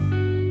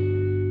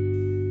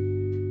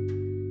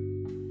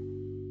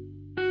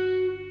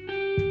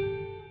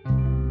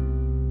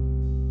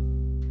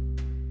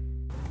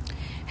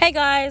Hey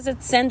guys,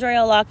 it's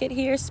Sandrea Lockett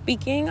here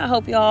speaking. I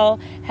hope you all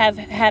have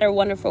had a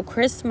wonderful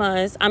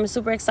Christmas. I'm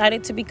super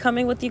excited to be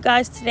coming with you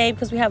guys today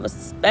because we have a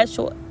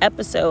special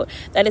episode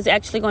that is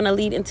actually going to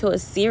lead into a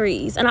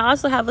series. And I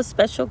also have a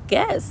special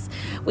guest.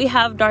 We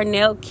have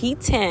Darnell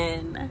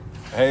Keaton.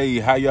 Hey,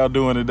 how y'all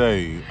doing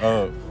today?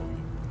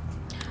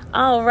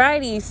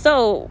 Alrighty,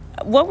 so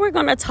what we're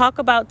going to talk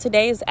about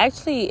today is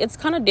actually, it's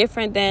kind of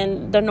different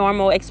than the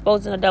normal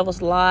exposing the devil's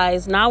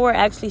lies. Now we're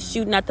actually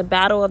shooting at the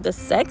battle of the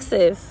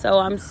sexes. So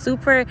I'm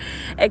super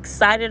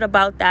excited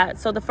about that.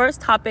 So the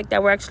first topic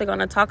that we're actually going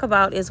to talk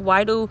about is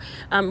why do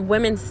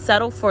women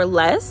settle for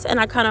less? And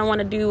I kind of want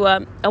to do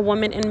a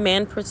woman and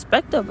man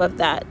perspective of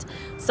that.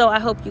 So I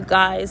hope you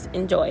guys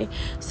enjoy.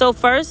 So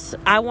first,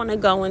 I want to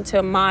go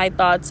into my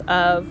thoughts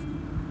of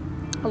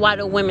why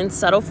do women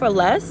settle for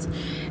less?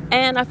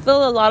 And I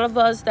feel a lot of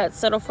us that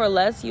settle for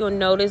less, you'll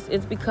notice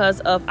it's because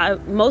of,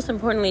 most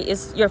importantly,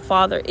 it's your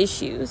father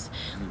issues.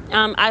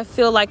 I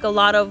feel like a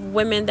lot of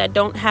women that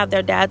don't have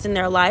their dads in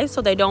their life, so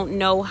they don't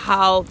know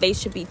how they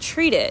should be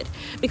treated.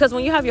 Because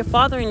when you have your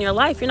father in your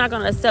life, you're not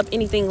going to accept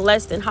anything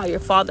less than how your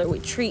father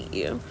would treat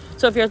you.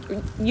 So if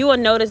you will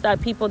notice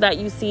that people that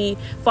you see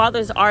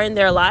fathers are in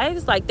their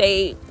lives, like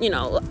they,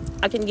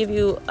 I can give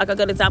you like a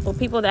good example.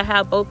 People that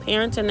have both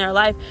parents in their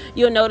life,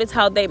 you'll notice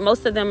how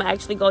most of them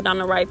actually go down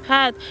the right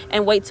path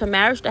and wait till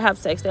marriage to have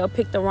sex. They'll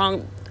pick the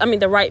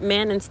right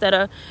man instead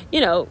of,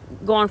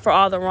 going for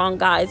all the wrong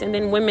guys. And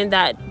then women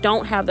that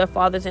don't have their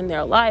fathers in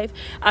their life,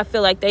 I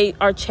feel like they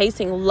are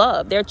chasing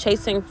love. They're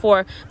chasing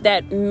for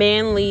that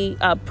manly,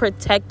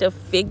 protective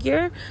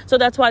figure. So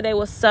that's why they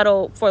will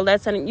settle for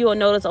less. And you will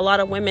notice a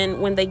lot of women,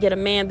 when they get a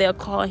man, they'll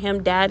call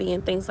him daddy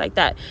and things like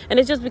that. And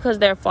it's just because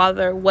their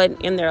father wasn't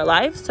in their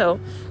life. So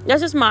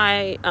that's just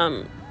my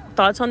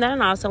thoughts on that.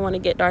 And I also want to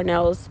get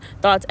Darnell's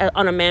thoughts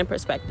on a man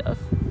perspective.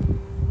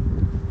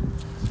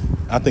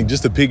 I think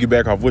just to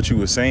piggyback off what you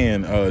were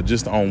saying,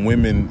 just on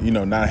women,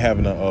 not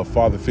having a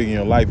father figure in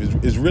your life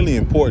is really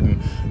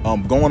important.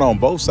 Going on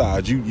both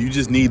sides, you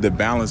just need the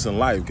balance in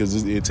life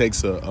because it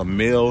takes a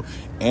male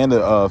and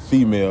a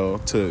female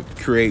to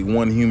create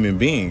one human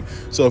being.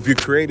 So if you're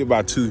created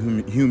by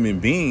two human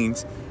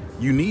beings,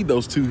 you need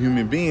those two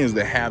human beings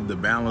that have the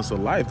balance of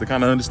life to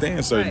kind of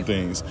understand certain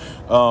things.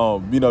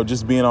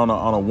 Just being on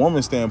a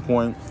woman's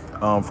standpoint,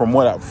 from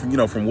what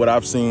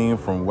I've seen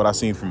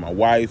from my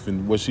wife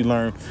and what she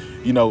learned,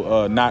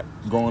 not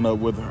growing up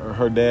with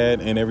her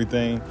dad and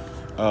everything,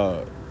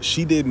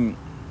 she didn't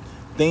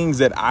things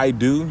that I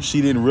do.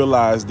 She didn't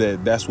realize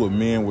that that's what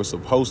men were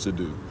supposed to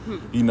do.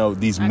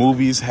 These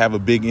movies have a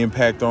big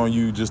impact on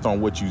you just on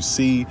what you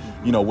see,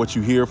 what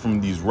you hear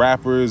from these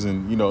rappers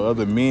and,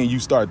 other men. You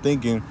start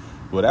thinking,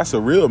 well, that's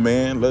a real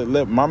man.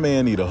 Let my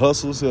man need to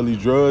hustle, sell these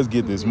drugs,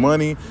 get this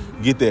money,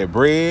 get that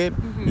bread.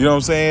 You know what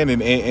I'm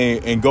saying?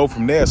 And go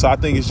from there. So I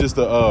think it's just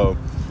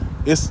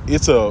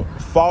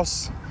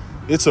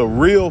it's a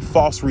real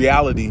false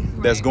reality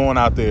that's going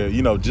out there,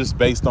 just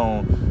based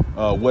on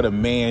what a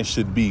man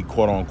should be,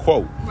 quote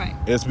unquote. Right.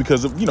 It's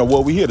because of,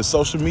 what we hear, the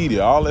social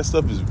media, all that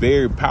stuff is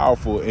very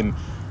powerful. And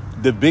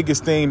the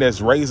biggest thing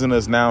that's raising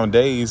us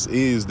nowadays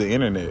is the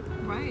internet.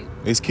 Right.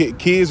 It's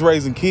kids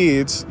raising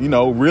kids,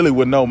 really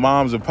with no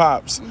moms and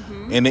pops,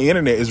 and the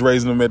internet is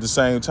raising them at the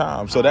same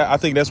time. So I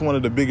think that's one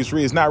of the biggest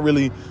reasons. It's not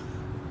really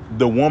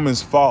the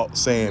woman's fault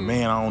saying,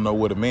 man, I don't know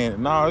what a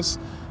man. No,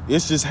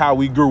 it's just how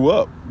we grew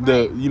up.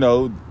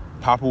 Right.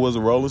 Papa was a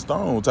Rolling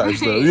Stone type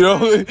stuff,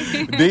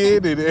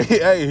 did it.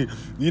 Hey,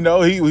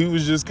 he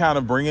was just kind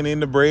of bringing in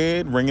the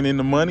bread, bringing in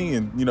the money,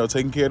 and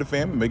taking care of the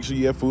family, making sure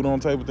you have food on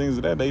the table, things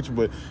of that nature.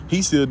 But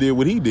he still did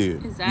what he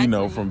did,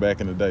 from back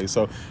in the day.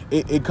 So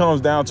it comes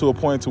down to a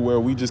point to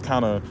where we just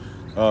kind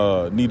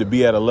of need to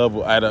be at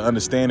an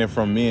understanding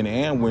from men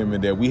and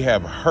women that we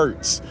have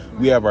hurts,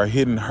 we have our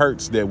hidden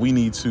hurts that we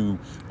need to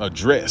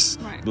address.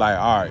 Right. Like,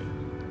 all right,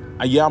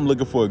 I'm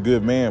looking for a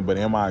good man, but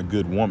am I a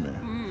good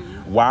woman?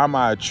 Why am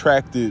I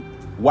attracted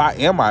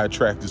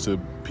to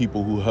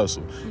people who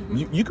hustle?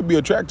 You could be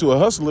attracted to a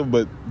hustler,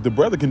 but the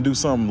brother can do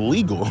something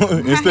legal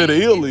instead of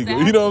illegal.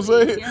 Exactly. You know what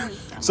I'm saying?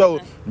 Yes. So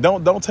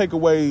don't take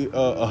away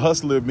a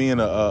hustler being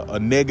a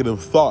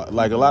negative thought.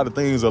 Like a lot of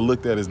things are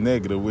looked at as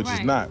negative, which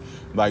is not.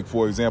 Like,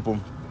 for example,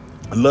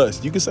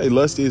 lust. You can say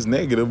lust is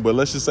negative, but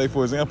let's just say,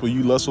 for example,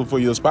 you lustful for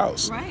your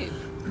spouse. Right.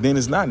 Then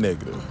it's not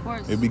negative. Of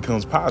course. It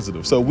becomes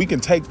positive. So we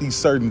can take these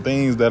certain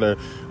things that are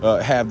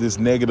have this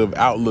negative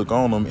outlook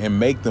on them and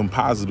make them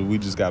positive. We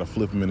just got to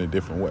flip them in a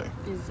different way.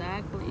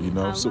 Exactly.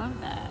 I So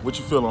love that. What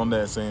you feel on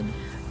that, Sandy?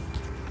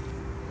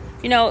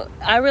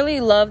 I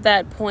really love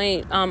that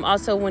point.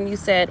 Also, when you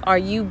said, are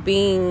you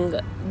being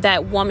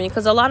that woman,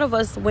 because a lot of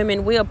us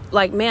women, we're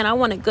like, man, I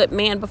want a good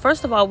man. But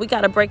first of all, we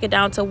got to break it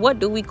down to what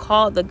do we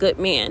call the good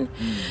man.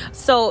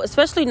 So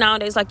especially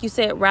nowadays, like you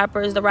said,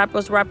 the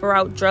rappers rap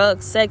out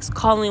drugs, sex,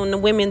 calling the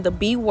women the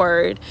B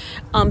word,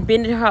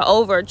 bending her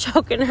over,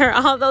 choking her,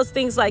 all those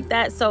things like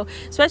that. So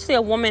especially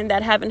a woman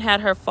that haven't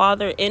had her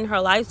father in her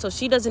life, so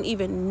she doesn't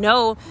even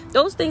know,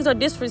 those things are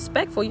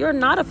disrespectful. You're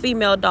not a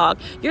female dog,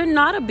 you're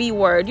not a B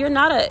word, you're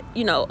not a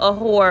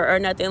whore or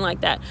nothing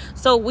like that.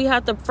 So we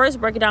have to first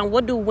break it down.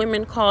 What do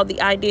women call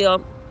the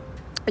ideal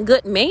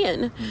good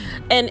man?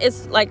 And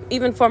it's like,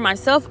 even for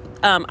myself,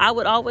 I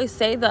would always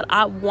say that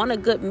I want a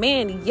good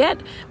man,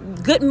 yet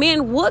good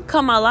men would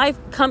come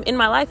in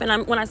my life.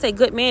 And when I say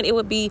good man, it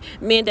would be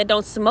men that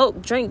don't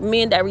smoke, drink,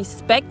 men that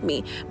respect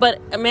me.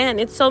 But man,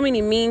 it's so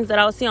many memes that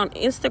I'll see on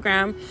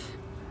Instagram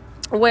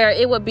where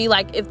it would be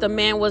like, if the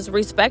man was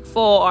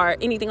respectful or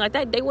anything like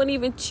that, they wouldn't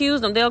even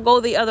choose them. They'll go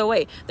the other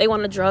way. They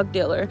want a drug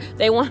dealer.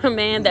 They want a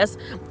man that's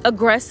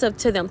aggressive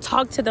to them,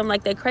 talk to them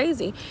like they're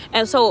crazy.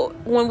 And so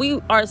when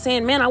we are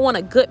saying, man, I want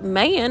a good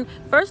man,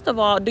 first of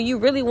all, do you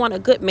really want a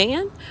good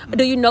man? Or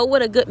do you know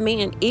what a good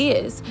man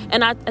is?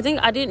 And I think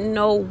I didn't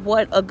know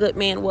what a good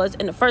man was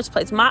in the first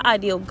place. My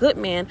ideal good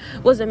man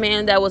was a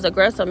man that was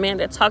aggressive, a man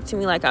that talked to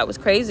me like I was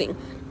crazy,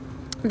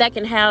 that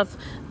can have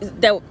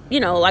that,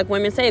 like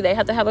women say, they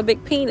have to have a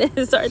big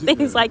penis or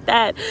things like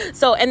that.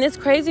 So, and it's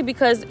crazy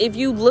because if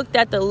you looked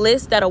at the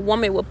list that a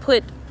woman would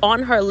put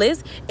on her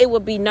list, it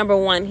would be number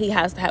one, he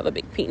has to have a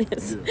big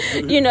penis.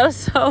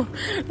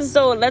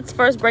 So let's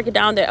first break it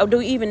down there. Do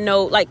we even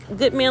know, like,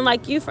 good men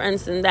like you, for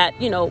instance, that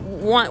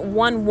want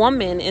one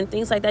woman and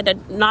things like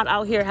that not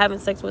out here having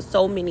sex with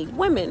so many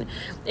women?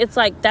 It's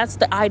like, that's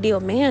the ideal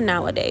man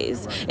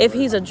nowadays. If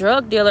he's a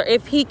drug dealer,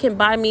 if he can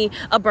buy me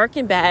a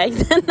Birkin bag,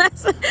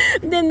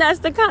 then that's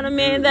the kind of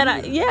man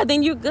that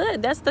then you're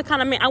good. That's the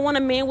kind of man I want.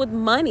 A man with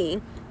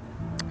money.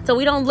 So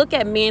we don't look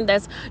at men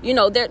that's,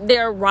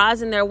 they're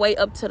rising their way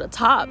up to the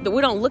top. We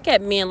don't look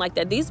at men like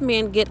that. These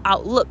men get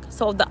outlooked.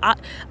 So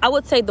I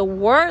would say the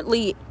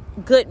worldly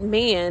good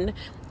man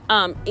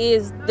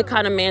is the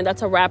kind of man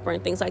that's a rapper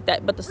and things like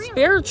that. But the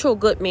spiritual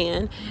good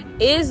man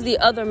is the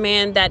other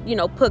man that,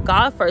 put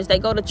God first. They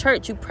go to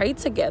church, you pray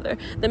together.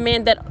 The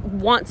man that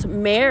wants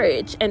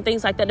marriage and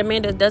things like that. The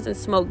man that doesn't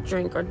smoke,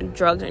 drink, or do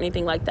drugs or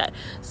anything like that.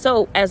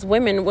 So as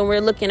women, when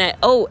we're looking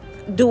at,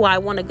 do I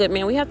want a good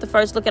man? We have to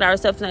first look at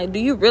ourselves and say, do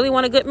you really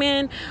want a good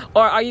man?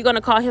 Or are you going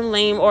to call him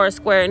lame or a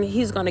square and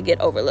he's going to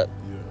get overlooked?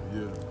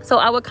 So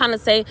I would kind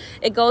of say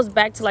it goes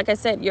back to, like I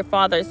said, your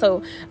father.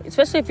 So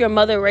especially if your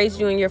mother raised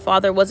you and your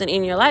father wasn't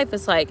in your life,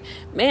 it's like,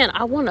 man,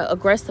 I want an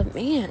aggressive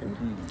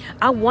man.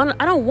 I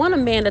don't want a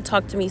man to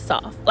talk to me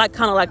soft, like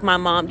kind of like my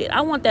mom did.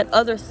 I want that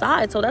other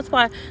side. So that's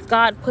why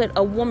God put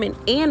a woman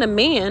and a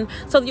man,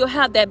 so you'll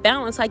have that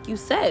balance. Like you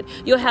said,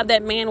 you'll have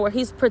that man where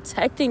he's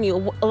protecting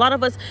you. A lot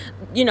of us,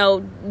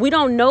 we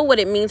don't know what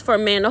it means for a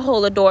man to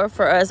hold a door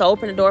for us,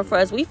 open a door for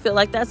us. We feel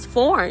like that's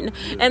foreign.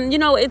 And,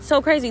 it's so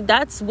crazy.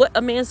 That's what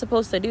a man's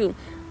supposed to do.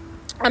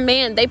 A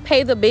man, they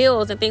pay the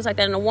bills and things like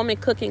that, and a woman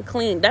cook and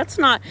clean. That's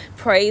not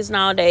praise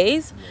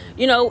nowadays.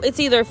 It's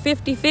either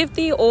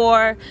 50-50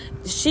 or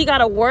she got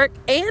to work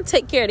and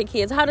take care of the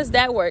kids. How does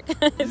that work?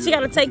 She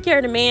got to take care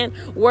of the man,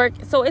 work.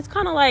 So it's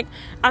kind of like,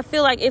 I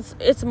feel like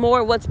it's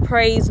more what's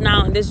praised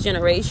now in this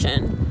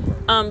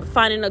generation,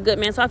 finding a good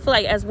man. So I feel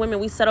like as women,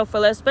 we settle for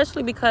less,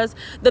 especially because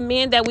the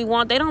men that we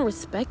want, they don't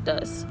respect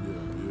us.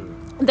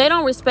 They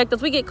don't respect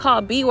us. We get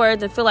called B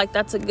words and feel like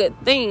that's a good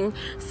thing.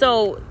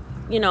 So,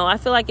 I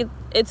feel like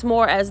it's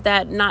more as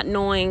that, not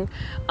knowing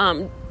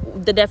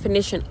the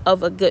definition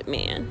of a good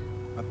man.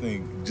 I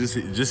think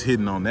just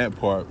hitting on that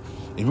part,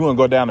 if you want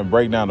to go down and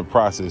break down the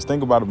process,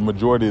 think about the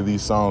majority of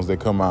these songs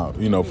that come out,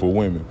 for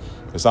women.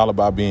 It's all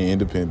about being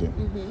independent.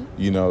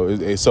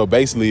 So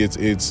basically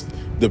it's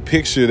the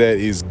picture that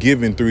is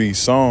given through these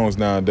songs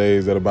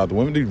nowadays that about the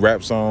women, these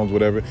rap songs,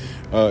 whatever.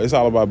 It's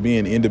all about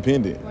being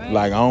independent. Right.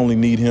 Like, I only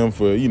need him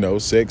for,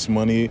 sex,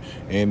 money,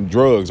 and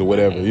drugs or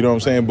whatever. Right. You know what I'm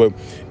saying? But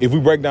if we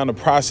break down the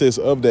process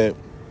of that,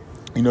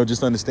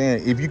 just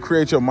understand, if you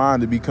create your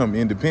mind to become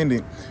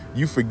independent,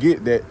 you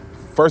forget that,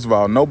 first of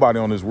all, nobody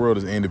on this world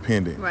is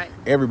independent. Right.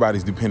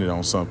 Everybody's dependent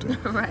on something.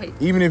 Right.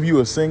 Even if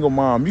you're a single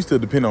mom, you still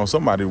depend on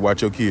somebody to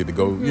watch your kid to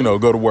go,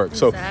 go to work.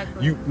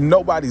 Exactly. So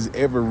nobody's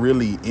ever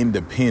really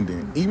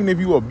independent. Even if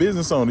you're a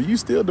business owner, you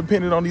still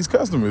dependent on these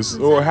customers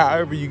or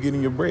however you're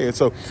getting your bread.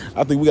 So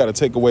I think we got to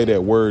take away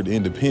that word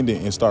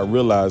independent and start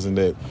realizing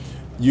that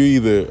you're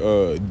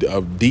either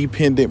a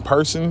dependent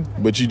person,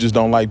 but you just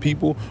don't like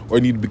people, or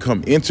you need to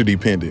become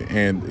interdependent.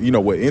 And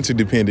what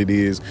interdependent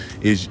is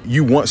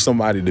you want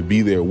somebody to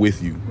be there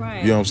with you.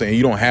 Right. You know what I'm saying?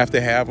 You don't have to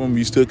have them.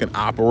 You still can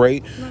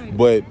operate. Right.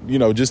 But,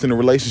 just in a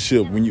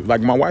relationship, when you, like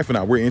my wife and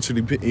I, we're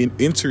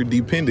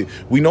interdependent.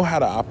 We know how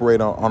to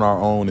operate on our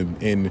own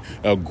and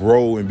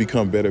grow and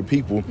become better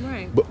people.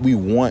 Right. But we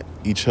want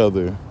each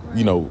other,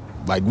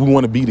 Like we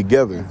want to be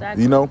together,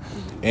 Exactly. you know?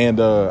 And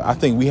I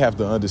think we have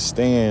to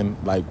understand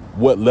like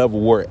what level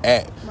we're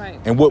at, Right.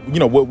 and what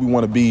we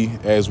want to be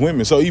as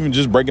women. So even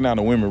just breaking down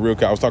the women real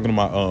quick, I was talking to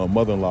my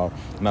mother-in-law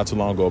not too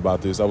long ago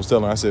about this. I was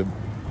telling her, I said,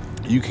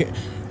 you can't.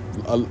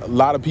 A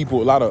lot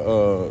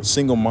of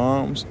single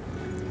moms,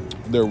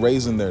 they're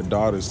raising their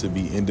daughters to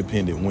be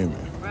independent women.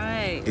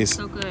 Right. It's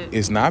so good.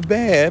 It's not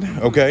bad,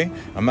 okay?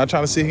 I'm not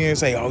trying to sit here and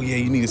say, oh yeah,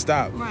 you need to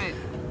stop. Right.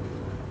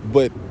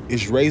 But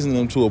it's raising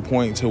them to a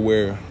point to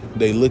where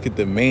they look at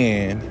the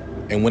man,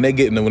 and when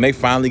they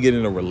finally get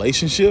in a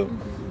relationship,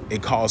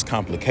 it causes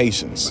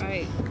complications.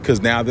 Right.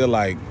 Because now they're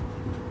like,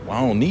 well,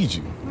 I don't need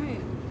you. Right.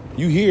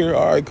 You here,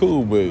 all right,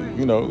 cool, but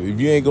you know, if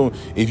you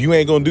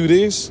ain't gonna do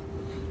this,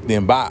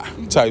 then bye,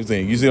 type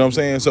thing. You see what I'm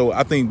saying? So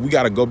I think we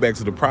got to go back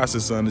to the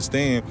process to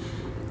understand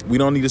we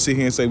don't need to sit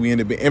here and say we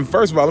independent. And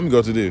first of all, let me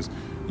go to this.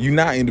 You're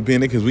not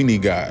independent because we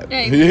need God.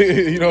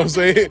 Hey. You know what I'm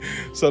saying?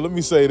 So let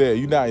me say that.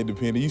 You're not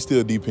independent. You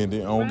still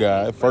dependent on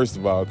God, first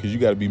of all, because you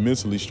got to be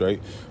mentally straight.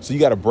 So you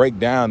got to break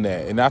down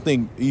that. And I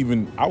think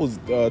I was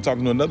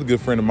talking to another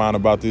good friend of mine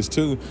about this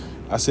too.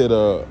 I said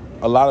a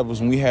lot of us,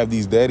 when we have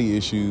these daddy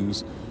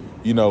issues,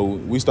 you know,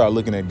 we start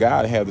looking at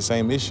God and have the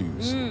same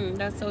issues.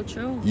 That's so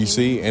true. You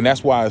see? And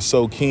that's why it's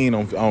so keen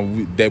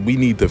on that we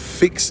need to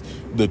fix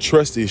the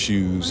trust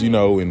issues, you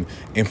know, and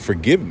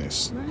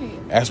forgiveness.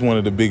 Right. That's one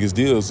of the biggest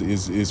deals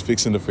is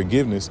fixing the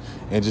forgiveness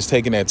and just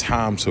taking that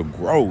time to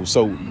grow.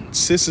 So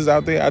sisters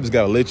out there, I just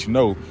got to let you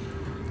know,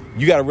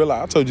 you got to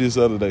realize, I told you this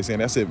the other day, saying,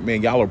 that's it,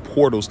 man, y'all are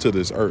portals to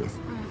this earth.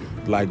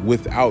 Like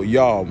without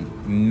y'all,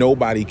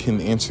 nobody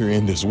can enter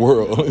in this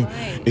world.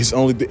 Right. It's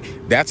only,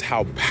 that's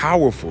how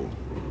powerful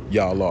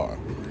y'all are.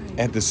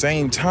 At the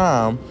same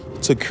time,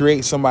 to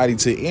create somebody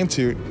to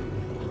enter,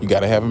 you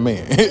gotta have a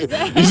man.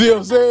 You see what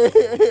I'm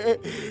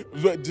saying?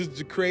 But just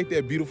to create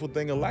that beautiful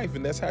thing of life,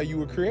 and that's how you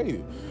were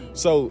created.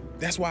 So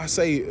that's why I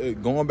say,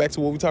 going back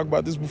to what we talked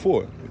about this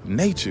before,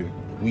 nature.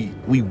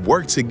 We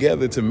work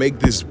together to make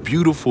this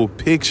beautiful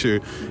picture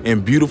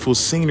and beautiful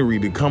scenery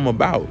to come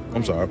about.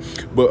 I'm sorry,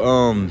 but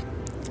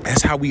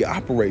that's how we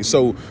operate.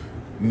 So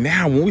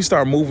now when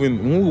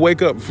we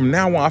wake up from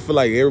now on, I feel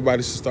like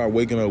everybody should start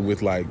waking up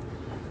with like,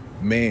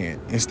 man,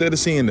 instead of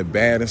seeing the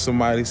bad in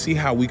somebody, see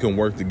how we can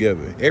work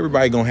together.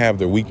 Everybody gonna have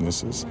their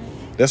weaknesses.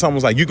 That's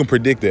almost like you can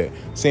predict that.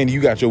 Sandy,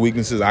 you got your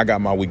weaknesses, I got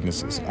my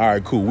weaknesses. All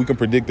right, cool. We can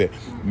predict that.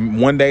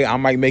 One day I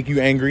might make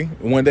you angry.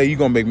 One day you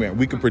gonna make me angry.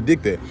 We can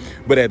predict that.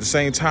 But at the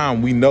same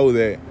time, we know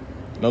that,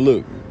 now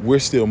look, we're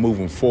still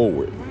moving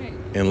forward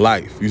in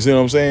life. You see what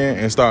I'm saying?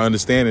 And start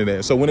understanding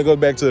that. So when it goes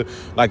back to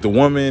like the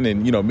woman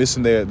and, you know,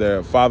 missing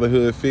their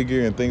fatherhood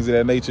figure and things of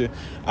that nature,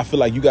 I feel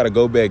like you got to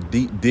go back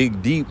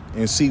dig deep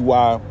and see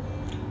why,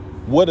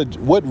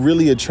 what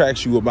really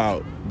attracts you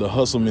about the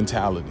hustle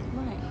mentality.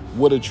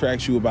 What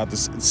attracts you about the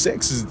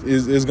sex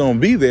is going to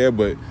be there,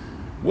 but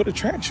what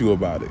attracts you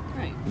about it?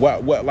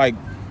 Right. What like,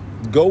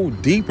 go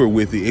deeper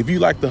with it. If you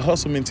like the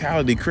hustle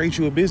mentality, create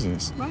you a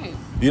business. Right.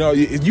 You know,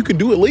 you can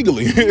do it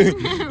legally.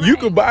 You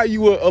can buy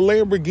you a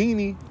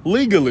Lamborghini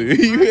legally.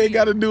 You ain't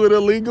got to do it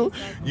illegal.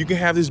 Exactly. You can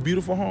have this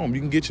beautiful home.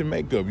 You can get your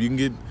makeup. You can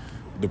get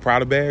the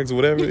Prada bags or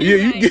whatever. Yeah,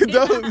 you can get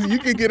those. You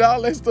can get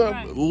all that stuff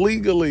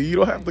legally. You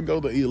don't have to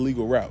go the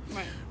illegal route.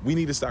 Right. We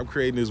need to stop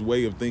creating this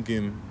way of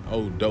thinking,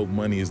 oh, dope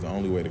money is the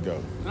only way to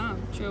go. Oh,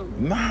 true.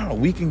 Nah,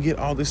 we can get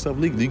all this stuff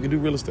legally. You can do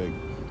real estate.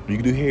 You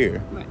can do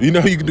hair. Right. You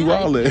know, you can do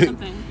all that.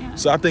 Yeah.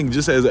 So I think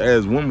just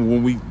as women,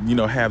 when we, you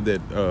know, have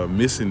that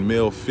missing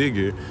male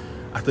figure,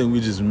 I think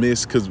we just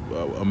miss, because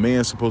a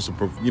man's supposed to,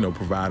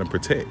 provide and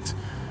protect.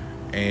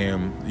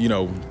 And, you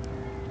know,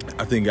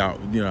 I think,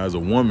 as a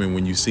woman,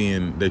 when you're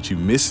seeing that you're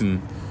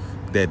missing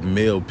that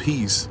male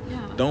piece,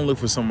 don't look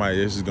for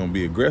somebody that's just going to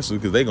be aggressive,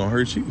 because they're going to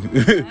hurt you.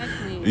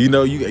 Exactly. You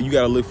know, you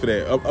got to look for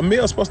that. A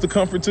male's supposed to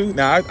comfort too.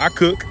 Now, I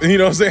cook, you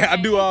know what I'm saying? I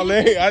do all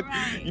that.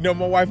 You know,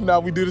 my wife and I,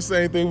 we do the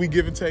same thing. We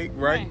give and take,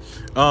 right?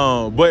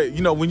 But,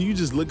 you know, when you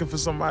just looking for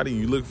somebody,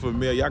 you looking for a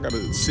male, y'all got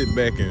to sit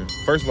back and,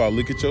 first of all,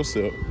 look at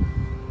yourself.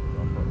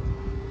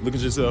 Look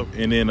at yourself,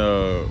 and then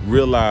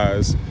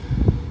realize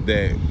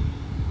that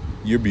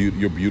you're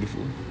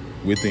beautiful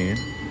within,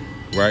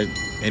 right?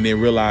 And then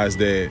realize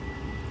that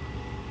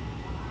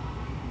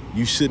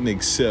you shouldn't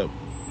accept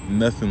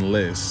nothing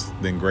less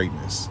than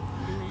greatness.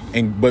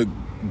 But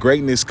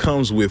greatness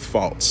comes with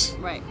faults.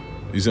 Right.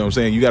 You see what I'm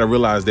saying? You got to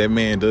realize that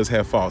man does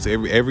have faults.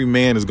 Every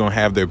man is going to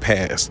have their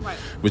past. Right.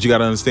 But you got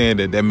to understand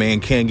that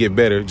man can get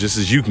better just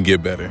as you can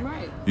get better.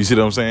 Right. You see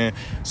what I'm saying?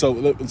 So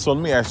let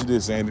me ask you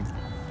this, Andy.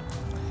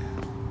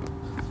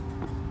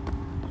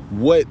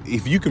 What,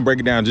 if you can break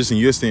it down just in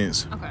your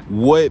sense,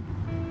 what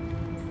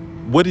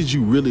did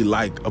you really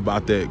like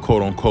about that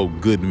quote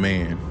unquote good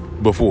man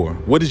before?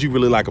 What did you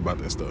really like about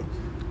that stuff?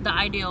 The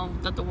ideal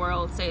that the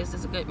world says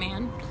is a good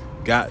man.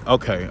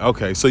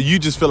 Okay. So you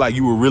just feel like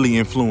you were really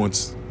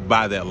influenced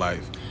by that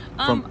life?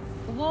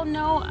 Well,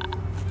 no.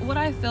 What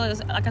I feel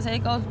is, like I said,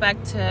 it goes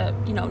back to,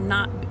 you know,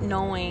 not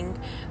knowing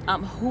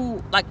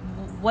who, like,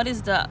 what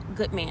is the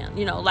good man?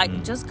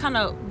 Like just kind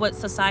of what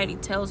society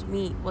tells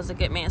me was a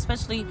good man.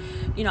 Especially,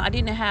 I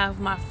didn't have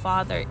my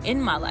father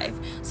in my life,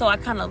 so I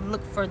kind of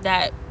look for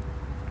that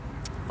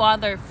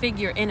father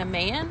figure in a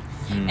man.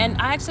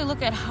 And I actually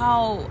look at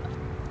how,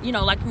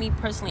 like me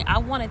personally, I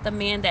wanted the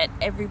man that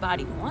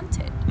everybody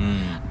wanted.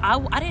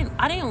 I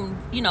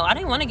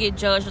didn't want to get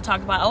judged or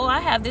talk about, I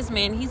have this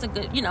man, he's a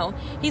good,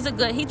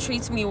 he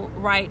treats me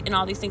right and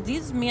all these things.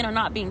 These men are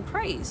not being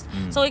praised.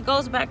 So it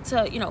goes back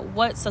to,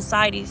 what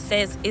society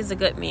says is a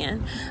good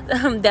man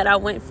that I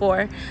went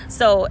for.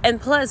 So,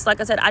 and plus,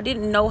 like I said, I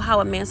didn't know how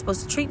a man's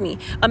supposed to treat me.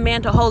 A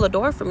man to hold a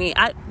door for me.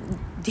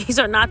 These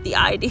are not the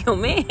ideal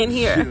man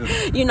here.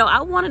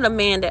 I wanted a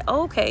man that,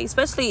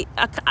 especially,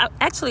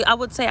 I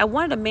would say I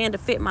wanted a man to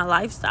fit my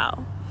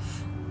lifestyle.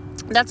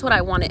 That's what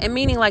I wanted. And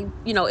meaning, like,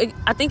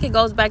 I think it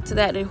goes back to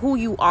that and who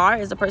you are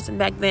as a person.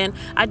 Back then,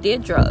 I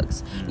did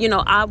drugs.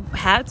 I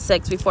had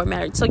sex before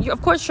marriage. So,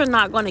 of course, you're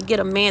not going to get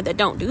a man that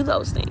don't do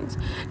those things.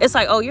 It's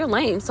like, you're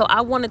lame. So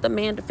I wanted the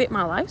man to fit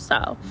my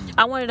lifestyle.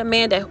 I wanted a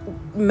man that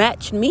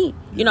matched me,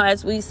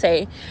 as we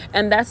say.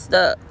 And that's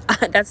the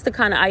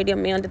kind of ideal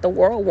man that the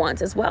world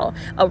wants as well.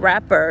 A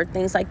rapper,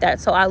 things like that.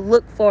 So I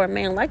look for a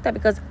man like that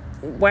because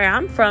where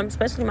I'm from,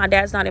 especially my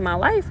dad's not in my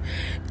life,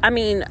 I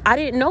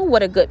didn't know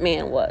what a good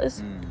man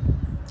was.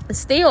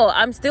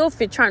 I'm still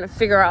trying to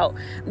figure out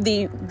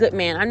the good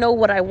man. I know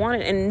what I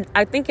wanted, and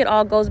I think it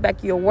all goes back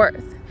to your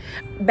worth.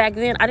 Back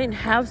then, I didn't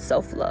have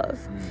self-love.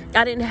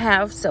 I didn't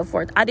have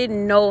self-worth. I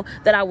didn't know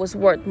that I was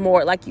worth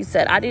more, like you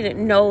said. I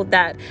didn't know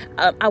that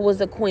I was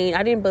a queen.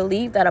 I didn't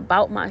believe that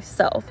about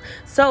myself.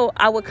 So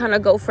I would kind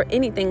of go for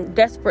anything,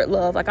 desperate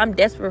love. Like, I'm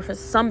desperate for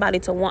somebody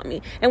to want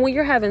me. And when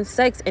you're having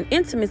sex and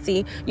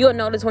intimacy, you'll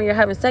notice when you're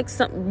having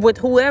sex with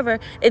whoever,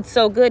 it's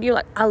so good. You're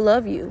like, I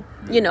love you.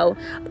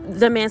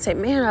 The man said,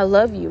 man, I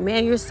love you.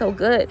 Man, you're so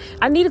good.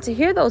 I needed to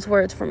hear those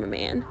words from a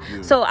man.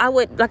 So I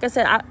would, like I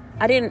said,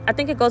 I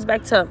think it goes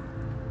back to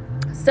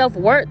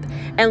self-worth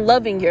and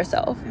loving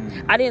yourself.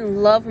 I didn't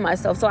love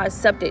myself, so I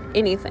accepted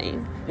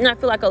anything. And I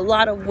feel like a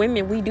lot of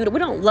women, we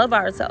don't love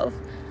ourselves.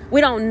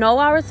 We don't know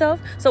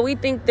ourselves, so we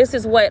think this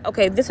is what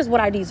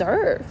I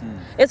deserve.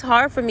 It's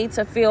hard for me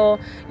to feel,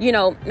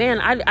 man,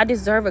 I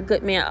deserve a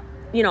good man.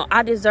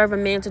 I deserve a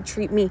man to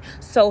treat me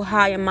so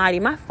high and mighty.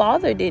 My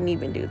father didn't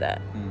even do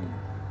that.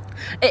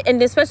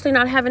 And especially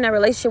not having that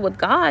relationship with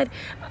God,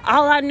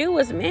 all I knew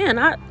was, man,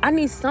 I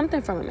need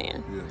something from a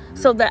man.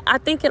 So that I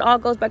think it all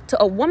goes back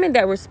to a woman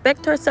that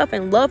respects herself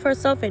and love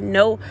herself and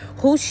know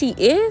who she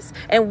is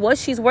and what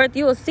she's worth.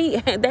 You'll see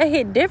that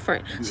hit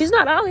different. She's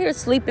not out here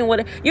sleeping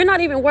with it. You're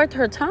not even worth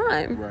her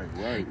time.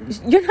 Right.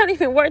 You're not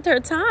even worth her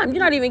time.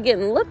 You're not even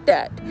getting looked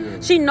at.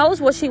 She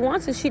knows what she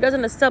wants and she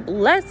doesn't accept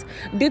less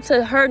due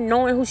to her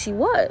knowing who she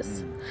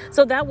was.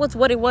 So that was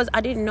what it was.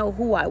 I didn't know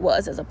who I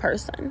was as a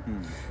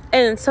person.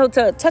 And so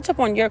to touch up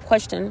on your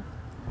question,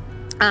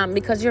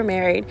 because you're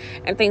married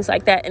and things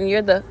like that, and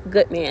you're the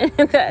good man,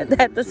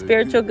 that the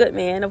spiritual good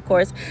man, of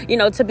course,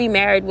 to be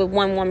married with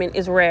one woman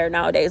is rare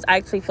nowadays. I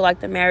actually feel like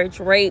the marriage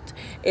rate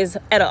is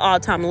at an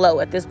all-time low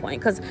at this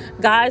point, because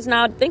guys,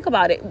 now think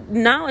about it,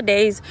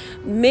 nowadays,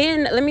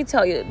 men, let me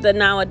tell you, the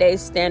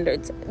nowadays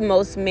standards,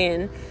 most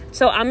men,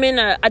 so I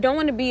don't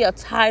want to be a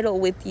title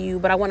with you,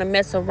 but I want to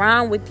mess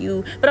around with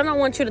you, but I don't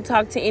want you to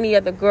talk to any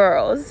other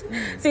girls.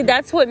 See,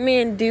 that's what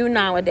men do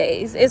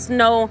nowadays. It's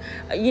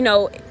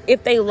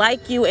if they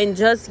like you and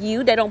just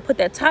you, they don't put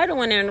that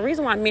title in there. And the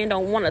reason why men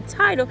don't want a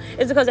title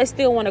is because they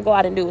still want to go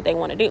out and do what they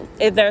want to do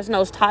if there's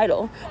no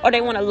title, or they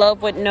want to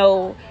love with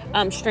no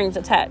strings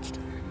attached.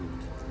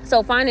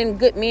 So finding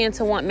good men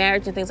to want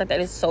marriage and things like that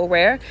is so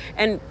rare.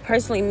 And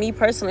me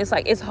personally, it's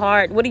like, it's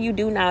hard. What do you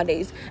do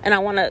nowadays? And I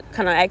want to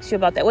kind of ask you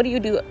about that. What do you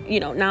do,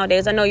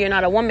 nowadays? I know you're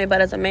not a woman, but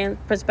as a man's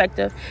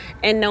perspective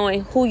and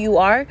knowing who you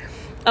are,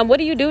 what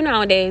do you do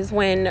nowadays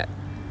when,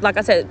 like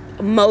I said,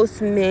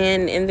 most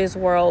men in this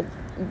world,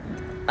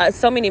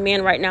 so many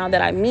men right now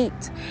that I meet,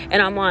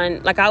 and I'm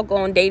on, like, I'll go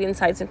on dating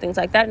sites and things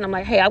like that, and I'm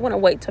like, hey, I want to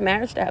wait till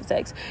marriage to have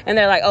sex, and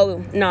they're like,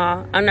 oh,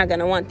 nah, I'm not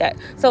gonna want that.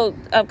 So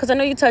because I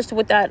know you touched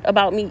with that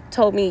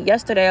told me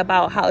yesterday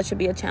about how it should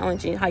be a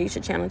challenge and how you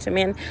should challenge a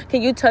man.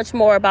 Can you touch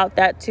more about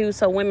that too,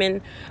 so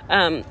women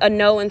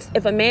know, and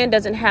if a man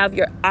doesn't have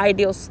your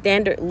ideal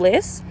standard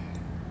list,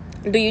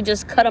 do you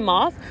just cut him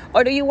off,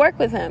 or do you work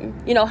with him?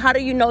 How do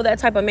you know that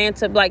type of man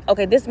to, like,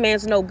 okay, this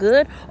man's no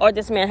good, or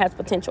this man has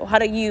potential? How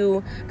do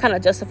you kind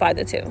of justify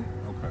the two?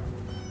 Okay.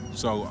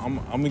 So I'm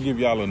going to give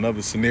y'all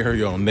another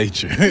scenario on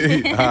nature.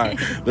 All right.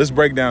 Let's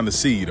break down the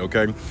seed,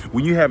 okay?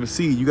 When you have a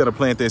seed, you got to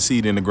plant that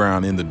seed in the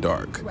ground in the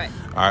dark. Right.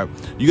 All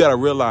right. You got to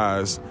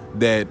realize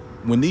that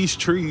when these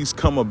trees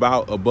come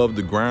about above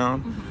the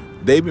ground,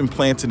 they've been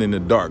planted in the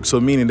dark.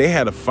 So meaning they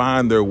had to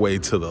find their way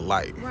to the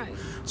light. Right.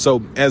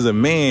 So as a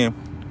man,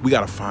 we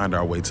got to find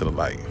our way to the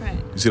light.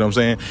 Right. You see what I'm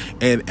saying?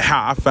 And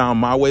how I found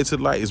my way to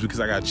the light is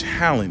because I got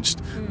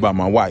challenged by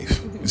my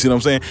wife. You see what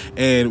I'm saying?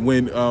 And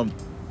when,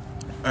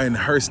 in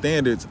her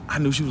standards, I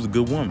knew she was a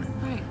good woman.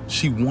 Right.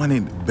 she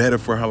wanted better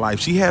for her life.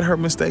 She had her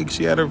mistakes,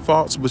 she had her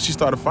faults, but she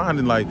started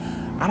finding like,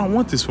 I don't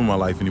want this for my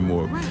life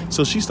anymore. Right.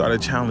 So she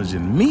started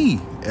challenging me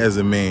as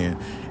a man,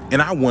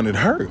 and I wanted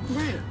her.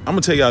 Right. I'm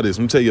gonna tell y'all this.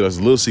 I'm gonna tell you this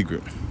a little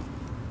secret.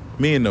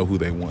 Men know who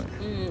they want.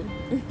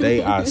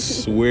 I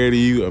swear to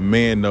you, a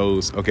man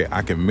knows, okay,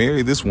 I can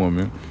marry this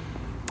woman.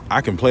 I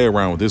can play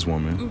around with this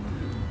woman.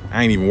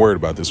 I ain't even worried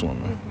about this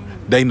woman.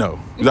 They know.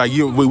 Like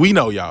we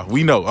know, y'all.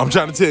 We know. I'm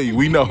trying to tell you,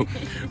 we know.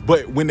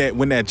 But when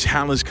that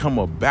challenge come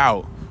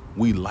about,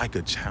 we like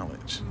a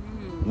challenge.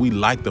 We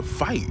like to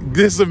fight.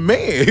 This a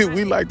man.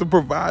 We like to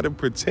provide and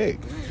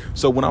protect.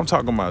 So when I'm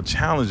talking about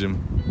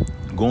challenging,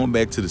 going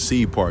back to the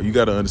seed part, you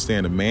got to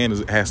understand a man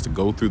has to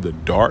go through the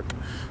dark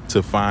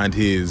to find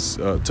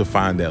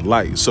that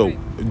light. So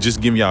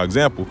just giving y'all an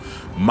example,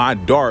 my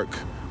dark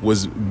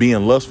was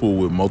being lustful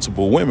with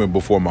multiple women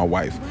before my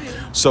wife.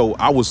 So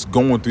I was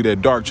going through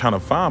that dark trying to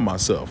find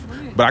myself.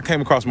 But I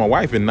came across my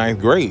wife in 9th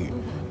grade.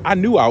 I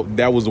knew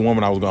that was the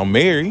woman I was going to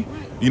marry.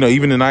 You know,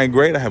 even in 9th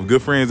grade, I have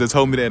good friends that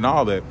told me that and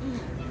all that.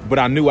 But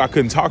I knew I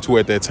couldn't talk to her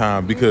at that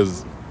time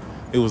because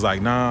it was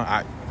like,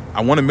 nah,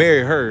 I want to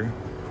marry her.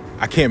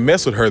 I can't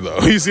mess with her though.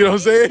 You see what I'm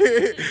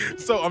saying?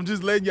 So I'm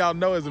just letting y'all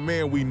know, as a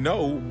man, we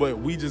know, but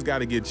we just got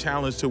to get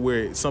challenged to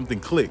where something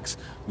clicks.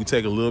 We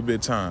take a little bit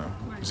of time.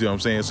 You see what I'm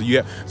saying?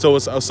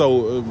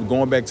 So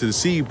going back to the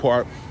seed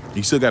part,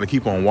 you still got to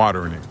keep on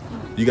watering it.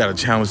 You got to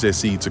challenge that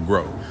seed to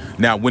grow.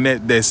 Now, when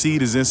that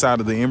seed is inside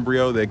of the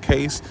embryo, that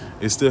case,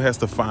 it still has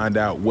to find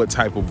out what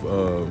type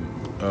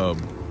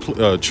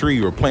of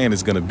tree or plant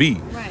is going to be.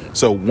 Right.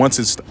 So once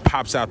it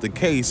pops out the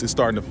case, it's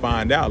starting to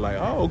find out like,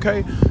 oh,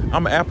 okay,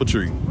 I'm an apple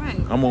tree. Right.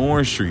 I'm an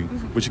orange tree.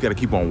 But you got to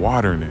keep on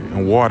watering it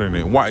and watering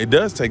it. Why? It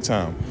does take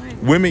time.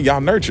 Right. Women, y'all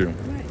nurture.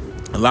 Right.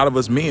 A lot of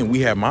us men, we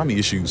have mommy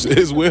issues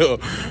as well.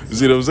 You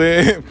see what I'm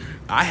saying?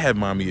 I had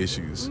mommy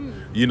issues.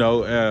 You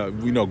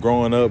know,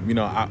 growing up, you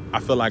know, I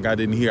felt like I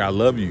didn't hear I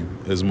love you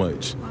as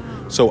much.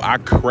 Wow. So I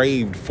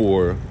craved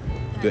for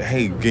the,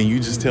 hey, can you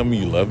just tell me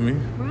you love me?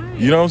 Right.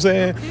 You know what I'm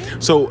saying? Okay.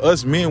 So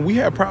us men, we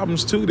have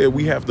problems too that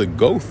we have to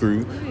go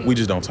through. Right. We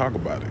just don't talk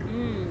about it.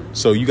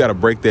 So you got to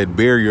break that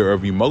barrier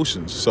of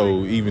emotions.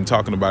 So even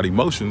talking about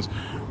emotions,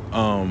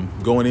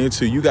 going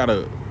into,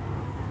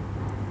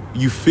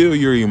 you feel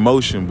your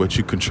emotion, but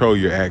you control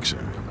your action.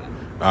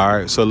 Okay. All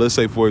right. So let's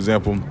say, for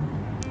example,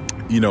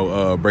 you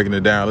know, breaking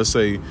it down, let's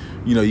say,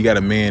 you know, you got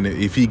a man,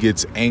 if he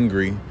gets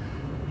angry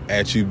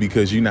at you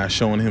because you're not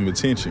showing him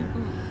attention,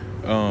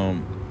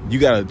 you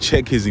got to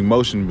check his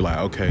emotion and be like,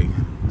 okay,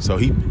 so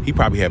he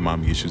probably had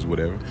mommy issues,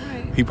 whatever.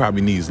 Right. He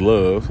probably needs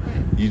love.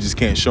 Right. You just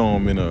can't show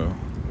him in a,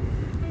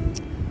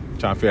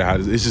 trying to figure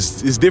out how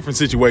it's different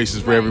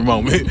situations for every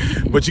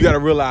moment. But you got to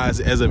realize,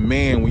 as a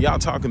man, when y'all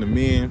talking to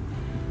men,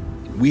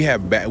 we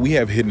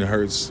have hidden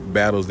hurts,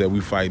 battles that we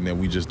fight and that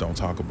we just don't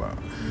talk about.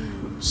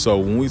 So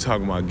when we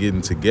talk about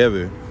getting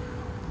together,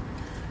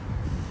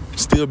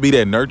 still be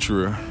that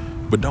nurturer,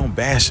 but don't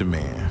bash a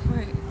man.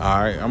 Right.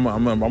 All right, I'm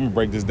gonna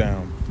break this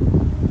down.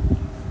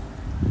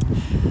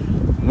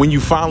 When you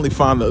finally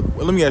find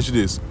let me ask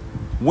you this: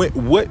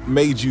 what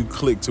made you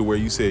click to where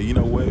you said, you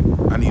know what,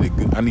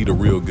 I need a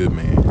real good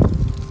man?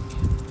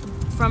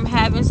 From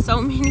having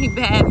so many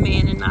bad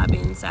men and not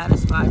being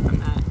satisfied from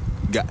that.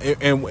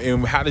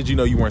 And how did you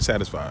know you weren't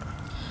satisfied?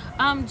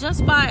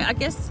 Just by, I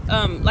guess,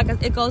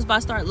 it goes by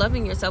start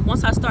loving yourself.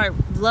 Once I start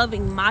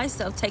loving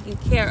myself, taking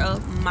care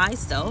of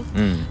myself,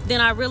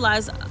 then I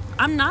realize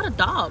I'm not a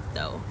dog,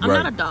 though. I'm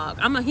not a dog.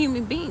 I'm a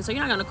human being. So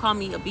you're not going to call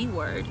me a B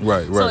word.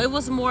 Right. So it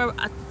was more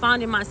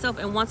finding myself.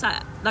 And once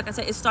like I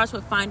said, it starts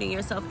with finding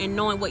yourself and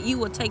knowing what you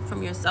will take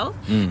from yourself.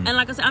 And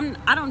like I said,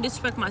 I don't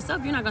disrespect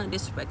myself. You're not going to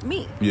disrespect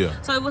me.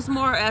 Yeah. So it was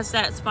more as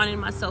that's finding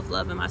my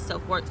self-love and my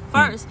self-worth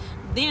first.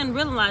 Then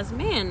realize,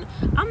 man,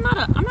 I'm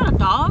not a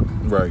dog.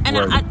 Right. And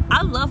right.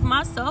 I love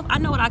myself. I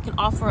know what I can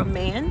offer a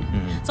man.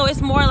 So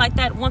it's more like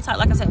that. Once I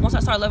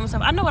start loving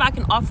myself, I know what I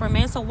can offer a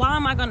man. So why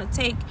am I going to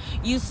take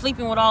you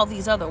sleeping with all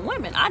these other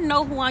women? I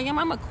know who I am.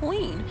 I'm a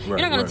queen. You're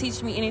not going to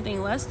teach me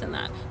anything less than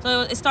that.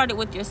 So it started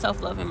with your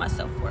self-love and my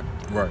self-worth.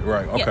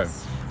 Right. Okay.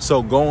 Yes.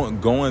 So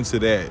going to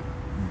that,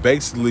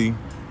 basically,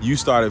 you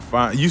started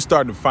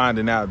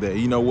finding out that,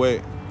 you know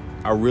what,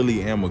 I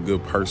really am a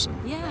good person.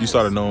 Yes. You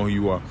started knowing who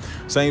you are.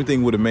 Same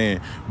thing with a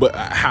man. But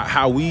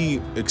how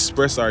we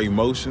express our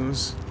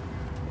emotions,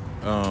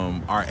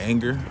 our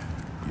anger,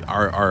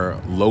 our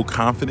low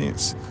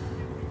confidence,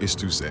 is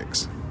through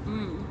sex.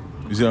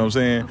 You see what I'm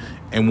saying?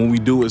 And when we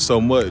do it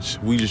so much,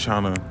 we just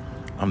trying to,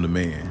 I'm the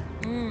man.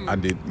 I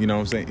did, you know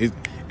what I'm saying?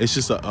 It's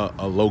just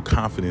a low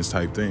confidence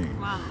type thing.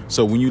 Wow.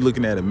 So when you're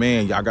looking at a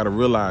man, y'all got to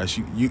realize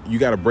you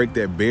got to break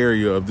that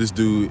barrier of this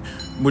dude.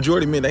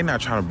 Majority of men, they not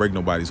trying to break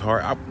nobody's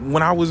heart.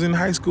 When I was in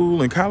high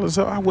school and college,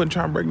 I wasn't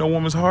trying to break no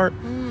woman's heart.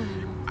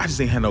 I just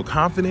ain't had no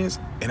confidence,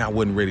 and I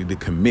wasn't ready to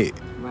commit.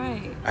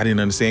 Right. I didn't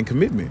understand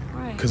commitment.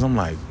 Right. Because I'm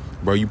like,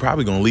 bro, you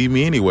probably going to leave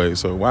me anyway,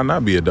 so why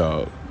not be a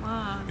dog?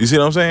 Wow. You see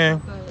what I'm saying?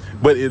 Good.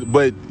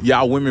 But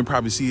y'all women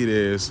probably see it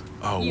as,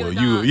 oh, You well, a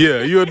dog.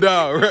 you're a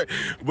dog, right?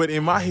 But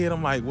in my head,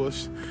 I'm like, well,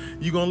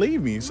 you gonna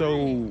leave me,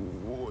 so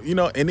you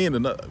know, and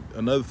then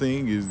another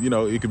thing is, you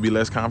know, it could be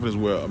less confidence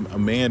where a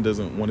man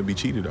doesn't want to be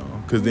cheated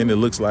on, because then it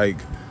looks like,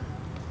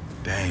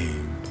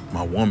 dang,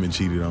 my woman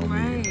cheated on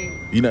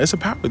me. You know, it's a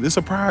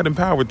pride and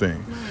power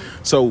thing.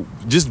 So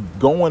just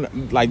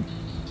going, like,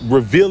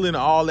 revealing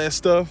all that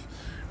stuff,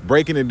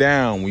 breaking it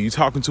down when you're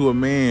talking to a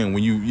man,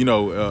 when you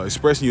know,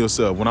 expressing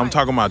yourself. When I'm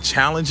talking about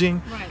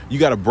challenging, you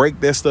got to break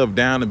that stuff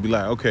down and be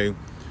like, okay,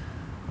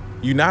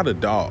 you're not a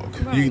dog.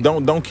 You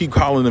don't keep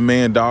calling a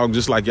man dog,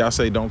 just like y'all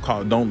say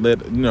don't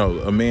let, you know,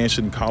 a man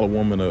shouldn't call a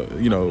woman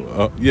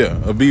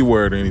a B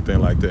word or anything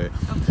like that.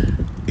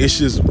 It's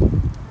just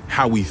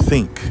how we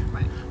think.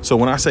 So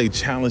when I say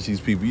challenge these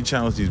people, you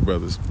challenge these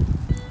brothers.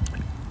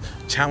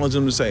 Challenge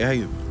them to say,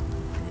 hey,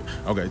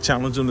 okay,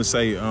 challenge them to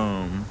say,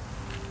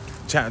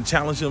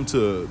 challenge them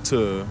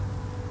to,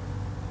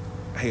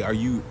 hey, are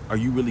you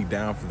really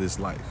down for this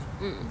life?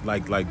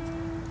 Like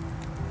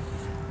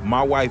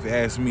my wife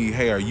asked me,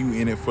 hey, are you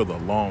in it for the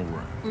long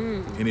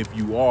run? And if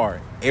you are,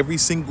 every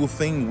single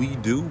thing we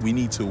do, we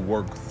need to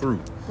work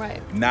through,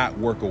 not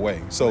work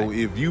away. So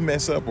if you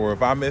mess up or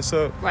if I mess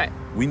up,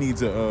 we need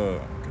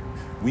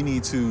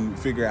to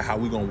figure out how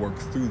we're going to work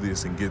through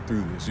this and get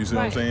through this. You see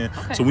what I'm saying?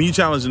 So when you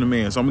challenging a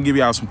man, so I'm going to give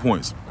y'all some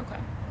points.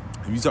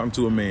 If you talking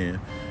to a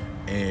man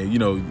and, you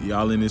know,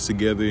 y'all in this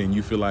together and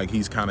you feel like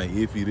he's kind of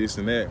iffy, this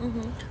and that,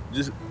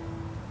 just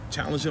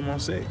challenge him on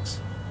sex.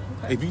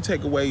 If you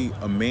take away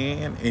a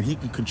man and he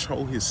can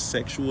control his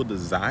sexual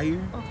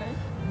desire,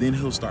 then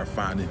he'll start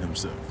finding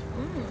himself.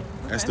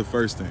 That's the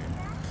first thing.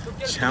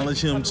 Challenge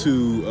him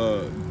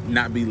to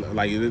not be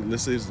like,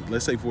 let's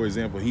say for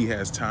example, he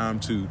has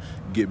time to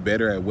get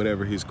better at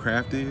whatever his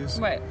craft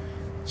is.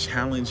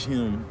 Challenge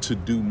him to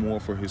do more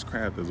for his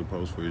craft as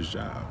opposed for his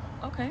job.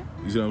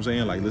 You see what I'm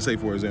saying? Like, let's say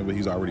for example,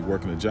 he's already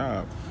working a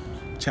job.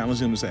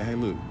 Challenge him to say, hey,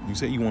 look, you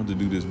say you want to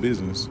do this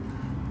business.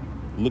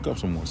 Look up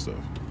some more stuff.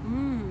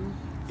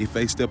 If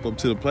they step up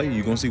to the plate,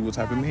 you're going to see what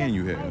type of man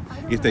you have.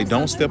 If they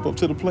don't step up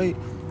to the plate,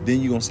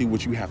 then you're going to see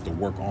what you have to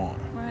work on.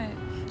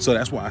 So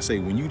that's why I say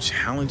when you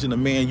challenging a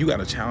man, you got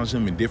to challenge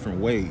him in different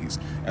ways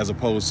as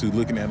opposed to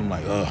looking at him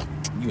like,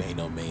 you ain't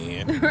no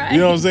man. You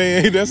know what I'm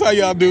saying? That's how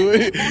y'all do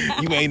it.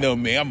 You ain't no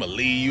man. I'm going to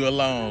leave you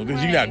alone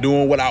because you're not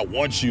doing what I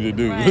want you to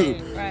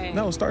do.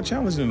 No, start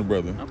challenging the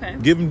brother.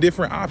 Give him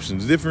different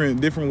options,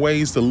 different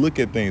ways to look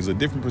at things, a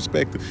different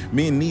perspective.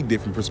 Men need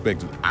different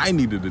perspectives. I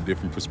needed a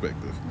different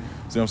perspective.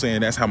 See what I'm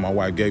saying? That's how my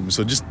wife gave me.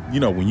 So just,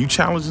 you know, when you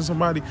challenging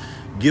somebody,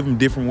 give them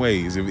different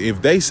ways.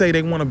 If they say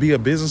they want to be a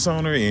business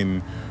owner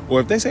or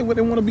if they say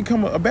they want to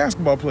become a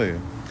basketball player,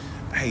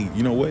 hey,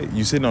 you know what?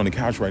 You sitting on the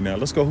couch right now.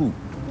 Let's go hoop.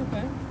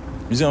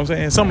 You see what I'm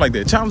saying? Something like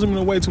that. Challenge them in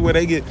a way to where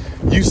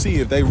you see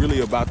if they really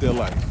about their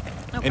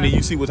life. And then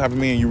you see what type of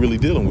man you're really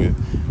dealing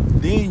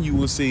with. Then you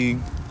will see,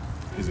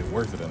 is it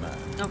worth it or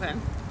not?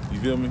 You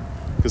feel me?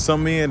 Because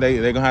some men, they're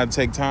going to have to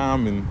take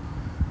time, and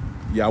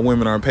y'all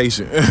women aren't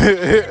patient.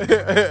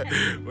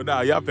 But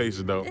nah, y'all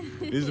patient though.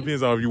 It just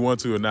depends on if you want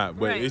to or not.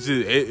 But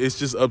it's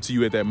just up to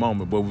you at that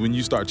moment. But when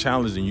you start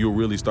challenging, you'll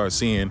really start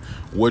seeing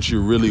what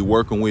you're really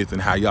working with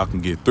and how y'all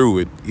can get through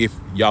it if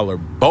y'all are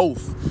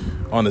both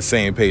on the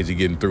same page of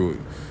getting through it.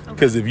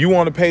 Because if you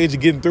on the page of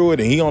getting through it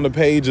and he on the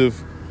page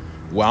of,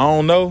 well, I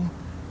don't know,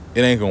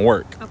 it ain't gonna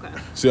work.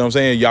 See what I'm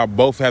saying? Y'all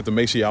both have to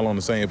make sure y'all on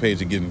the same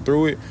page of getting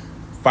through it.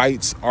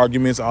 Fights,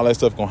 arguments, all that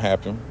stuff gonna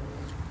happen.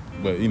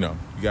 But, you know,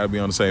 you got to be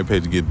on the same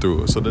page to get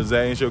through it. So does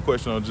that answer your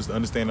question on just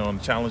understanding on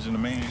challenging the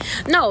man?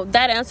 No,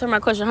 that answered my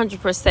question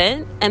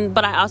 100%.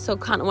 But I also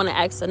kind of want to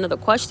ask another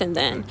question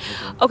then.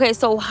 Okay,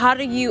 so how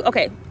do you,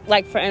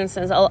 like for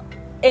instance,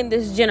 in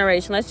this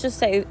generation, let's just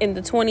say in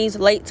the 20s,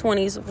 late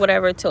 20s,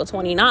 whatever, till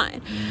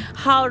 29,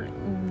 how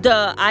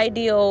the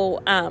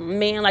ideal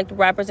man, like the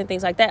rappers and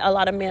things like that, a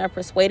lot of men are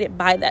persuaded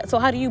by that. So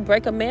how do you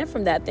break a man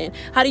from that then?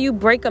 How do you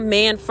break a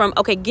man from,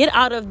 get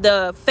out of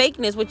the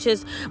fakeness, which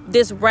is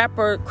this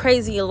rapper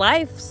crazy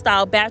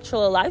lifestyle,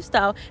 bachelor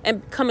lifestyle,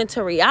 and come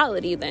into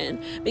reality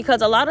then?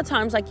 Because a lot of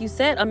times, like you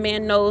said, a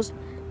man knows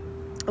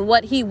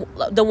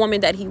the woman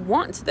that he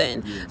wants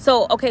then.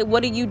 So,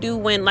 what do you do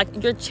when,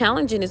 like, you're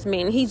challenging this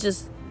man? He's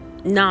just,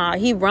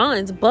 he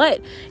runs.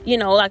 But, you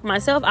know, like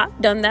myself, I've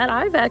done that.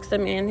 I've asked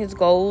him his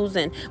goals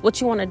and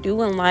what you want to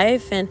do in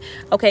life and,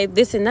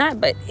 this and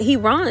that. But he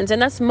runs.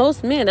 And that's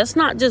most men. That's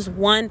not just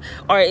one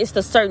or it's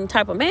the certain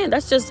type of man.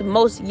 That's just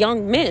most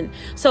young men.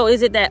 So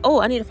is it that,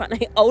 I need to find an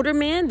older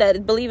man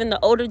that believe in the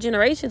older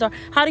generations? Or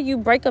how do you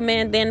break a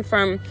man then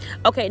from,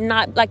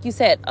 not like you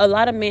said, a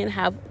lot of men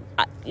have,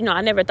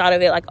 I never thought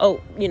of it like,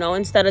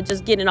 instead of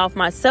just getting off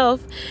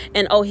myself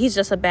and, he's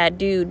just a bad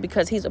dude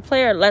because he's a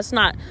player.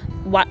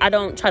 I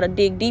don't try to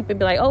dig deep and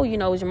be like,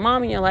 is your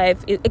mom in your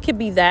life? It could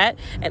be that,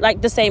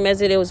 like the same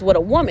as it was with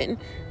a woman.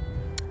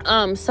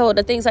 So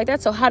the things like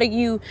that. So how do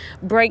you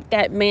break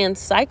that man's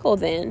cycle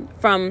then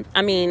from,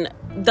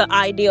 the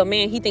ideal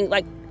man? He think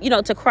like,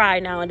 to cry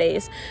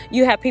nowadays.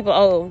 You have people,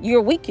 oh,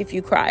 you're weak if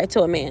you cry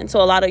to a man.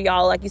 So a lot of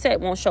y'all, like you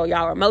said, won't show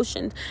y'all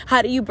emotions.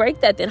 How do you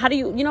break that then? How do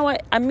you know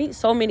what? I meet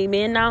so many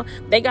men now.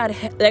 They got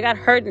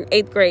hurt in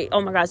 8th grade.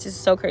 Oh my gosh, this is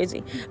so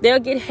crazy. They'll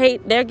get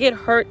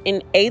hurt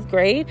in 8th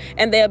grade,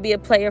 and they'll be a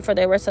player for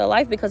the rest of their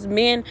life, because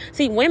men,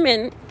 see,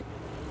 women,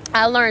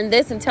 I learned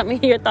this, and tell me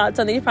your thoughts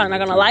on this. You're probably not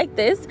going to like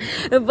this,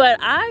 but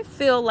I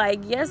feel like,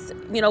 yes,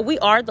 we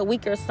are the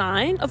weaker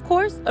sign, of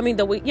course. I mean,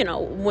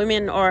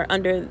 women are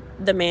under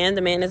the man.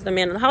 The man is the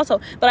man of the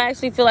household. But I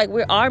actually feel like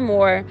we are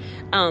more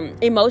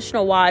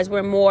emotional wise.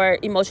 We're more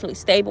emotionally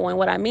stable. And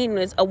what I mean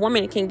is, a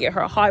woman can get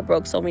her heart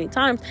broke so many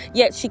times,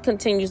 yet she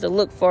continues to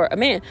look for a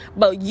man.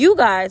 But you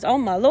guys, oh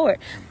my Lord,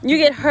 you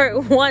get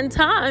hurt one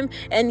time,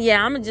 and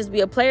yeah, I'm going to just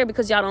be a player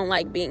because y'all don't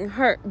like being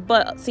hurt.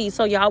 But see,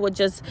 so y'all would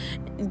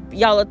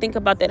think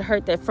about that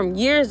hurt that from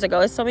years ago.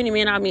 There's so many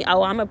men,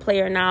 I'm a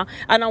player now.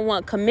 I don't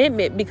want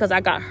commitment because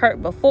I got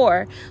hurt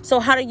before. So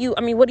what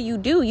do?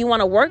 You want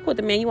to work with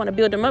the man. You want to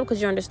build him up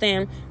because you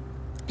understand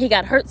he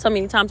got hurt so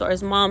many times, or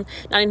his mom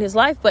not in his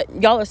life,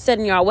 but y'all are set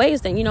in your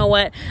ways. Then you know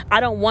what? I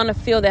don't want to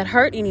feel that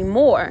hurt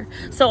anymore.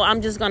 So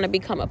I'm just going to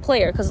become a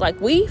player, because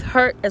like we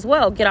hurt as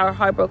well, get our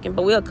heart broken,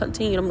 but we'll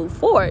continue to move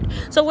forward.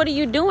 So what are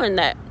you doing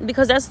that?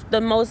 Because that's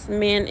the most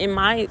men, in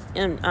my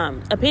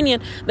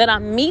opinion, that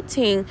I'm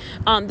meeting.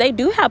 They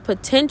do have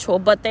potential,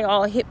 but they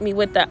all hit me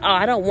with that,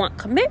 I don't want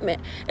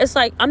commitment. It's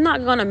like, I'm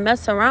not going to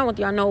mess around with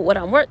you. I know what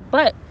I'm worth,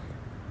 but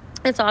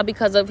it's all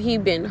because of he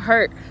been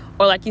hurt,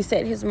 or like you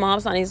said, his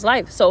mom's not in his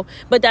life. So,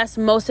 but that's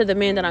most of the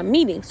men that I'm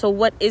meeting. So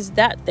what is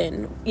that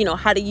then?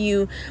 How do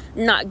you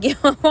not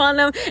give up on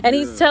them? And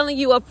he's telling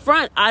you up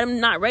front,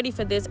 I'm not ready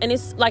for this. And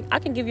it's like, I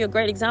can give you a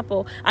great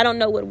example. I don't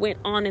know what went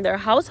on in their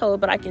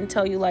household, but I can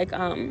tell you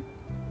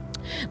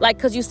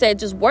because you said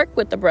just work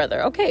with the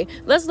brother. Okay,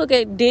 let's look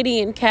at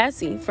Diddy and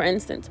Cassie, for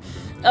instance.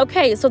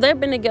 Okay, so they've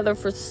been together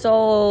for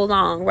so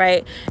long,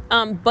 right?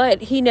 But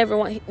he never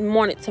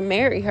wanted to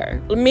marry her.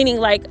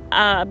 Meaning,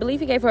 I believe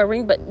he gave her a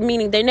ring, but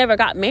meaning they never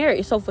got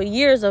married. So for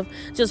years of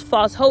just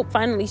false hope,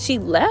 finally she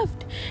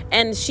left,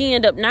 and she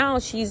ended up now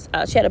she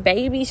had a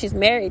baby, she's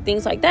married,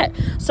 things like that.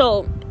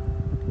 So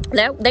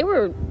that they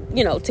were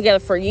together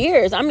for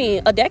years. I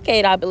mean, a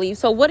decade, I believe.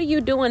 So what are you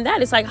doing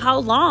that? It's like, how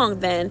long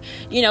then?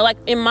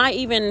 In my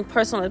even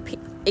personal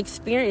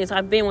experience,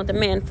 I've been with a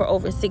man for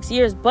over 6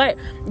 years, but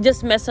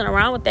just messing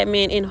around with that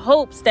man in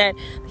hopes that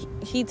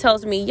he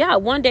tells me, yeah,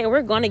 one day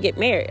we're going to get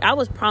married. I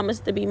was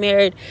promised to be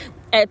married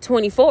at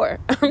 24.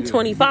 I'm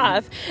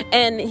 25.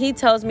 And he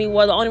tells me,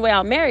 well, the only way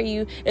I'll marry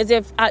you is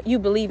if you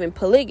believe in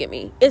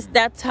polygamy.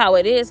 That's how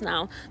it is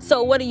now.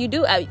 So what do you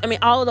do? I mean,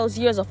 all of those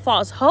years of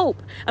false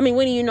hope. I mean,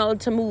 when do you know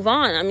to move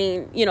on? I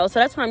mean, so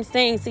that's what I'm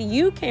saying. See,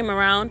 you came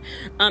around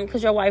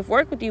because your wife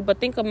worked with you, but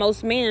think of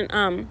most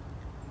men,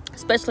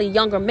 especially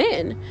younger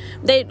men.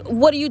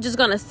 What are you just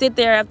gonna sit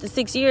there after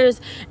 6 years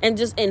and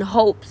just in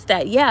hopes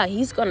that, yeah,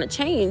 he's gonna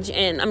change?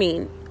 And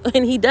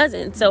and he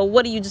doesn't. So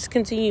what do you just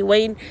continue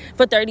waiting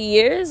for 30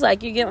 years?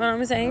 Like, you get what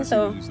I'm saying?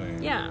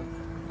 Yeah.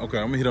 Okay,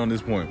 I'm gonna hit on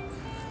this point.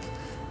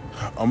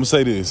 I'm gonna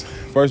say this.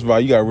 First of all,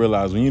 you gotta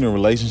realize when you're in a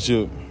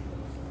relationship,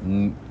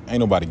 ain't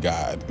nobody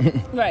God.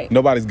 Right.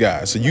 Nobody's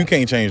God. So you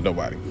can't change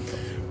nobody.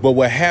 But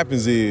what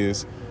happens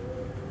is,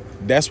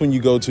 that's when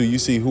you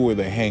see who are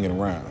they hanging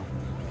around.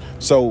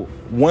 So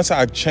once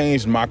I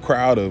changed my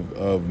crowd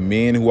of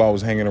men who I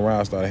was hanging around,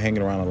 I started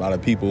hanging around a lot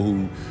of people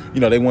who,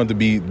 they wanted to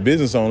be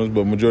business owners,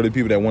 but majority of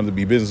people that wanted to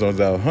be business owners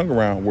that I hung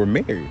around were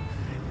married.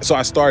 So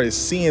I started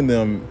seeing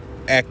them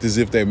act as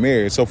if they're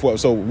married. So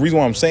the reason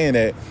why I'm saying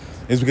that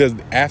is because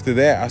after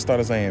that, I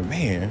started saying,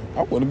 man,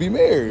 I want to be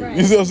married. Right.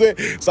 You know what I'm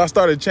saying? So I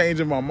started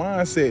changing my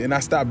mindset, and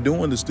I stopped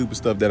doing the stupid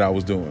stuff that I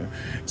was doing.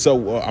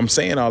 So I'm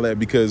saying all that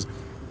because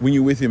when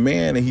you're with your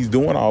man and he's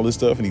doing all this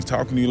stuff and he's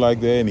talking to you like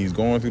that and he's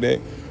going through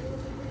that,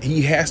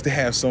 he has to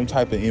have some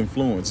type of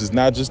influence. It's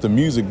not just the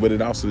music, but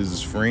it also is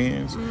his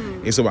friends.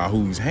 It's about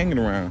who he's hanging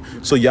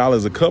around. So y'all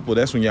as a couple,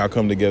 that's when y'all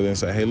come together and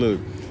say, hey, look,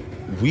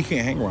 we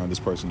can't hang around this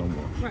person no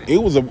more. Right. It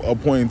was a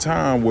point in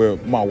time where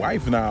my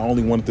wife and I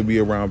only wanted to be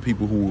around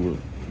people who were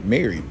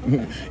married.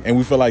 And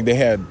we felt like they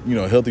had,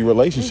 healthy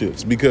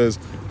relationships, because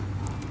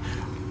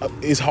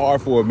it's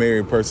hard for a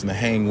married person to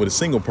hang with a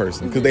single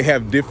person because they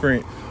have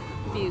different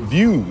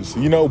views,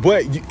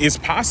 but it's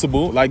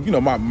possible. Like,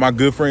 my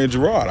good friend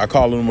Gerard, I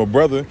call him a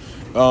brother.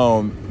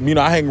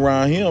 I hang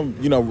around him.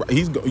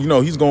 He's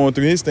going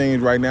through his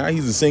things right now.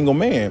 He's a single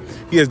man.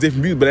 He has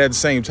different views, but at the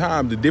same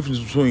time, the difference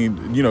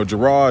between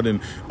Gerard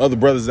and other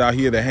brothers out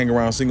here that hang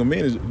around single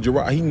men is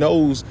Gerard. He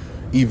knows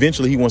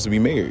eventually he wants to be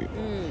married,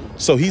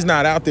 so he's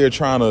not out there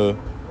trying to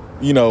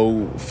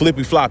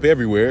flippy flop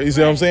everywhere. You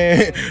see what I'm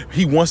saying?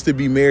 He wants to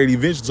be married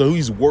eventually, so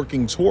he's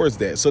working towards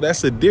that. So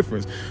that's the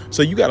difference.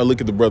 So you got to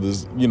look at the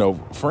brothers,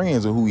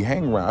 friends, or who he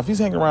hang around. If he's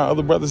hanging around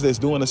other brothers that's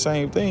doing the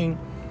same thing,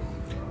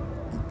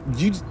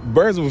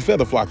 birds of a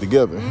feather flock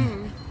together.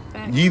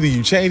 Either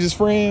you change his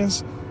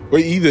friends But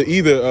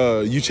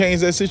either you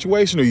change that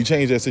situation or you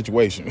change that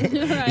situation.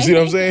 Right. You see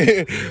what I'm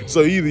saying?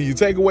 So either you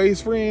take away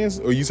his friends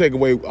or you take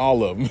away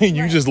all of them.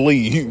 You Right. just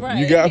leave. Right.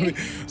 You got me?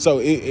 So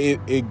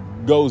it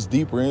goes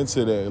deeper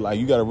into that. Like,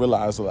 you got to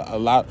realize a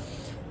lot.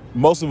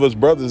 Most of us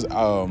brothers,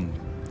 I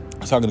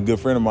was talking to a good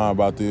friend of mine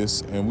about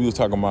this, and we was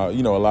talking about,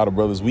 a lot of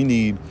brothers, we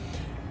need,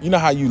 you know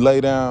how you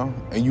lay down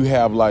and you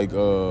have like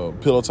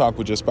pillow talk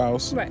with your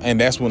spouse? Right. And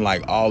that's when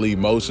like all the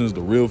emotions,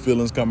 the real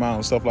feelings come out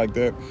and stuff like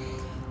that.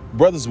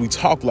 Brothers, we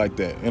talk like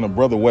that in a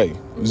brother way.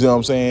 You see what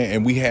I'm saying?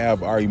 And we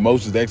have our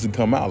emotions that actually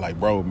come out like,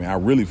 bro, man, I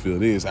really feel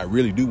this. I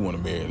really do want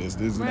to marry this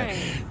and Right.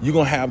 that. You're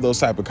going to have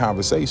those type of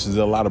conversations.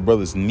 And a lot of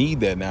brothers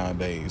need that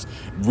nowadays.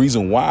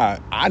 Reason why,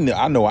 I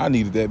know I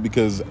needed that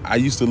because I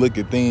used to look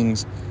at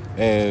things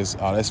as,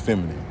 oh, that's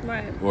feminine.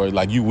 Right. Or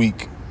like, you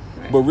weak.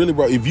 Right. But really,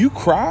 bro, if you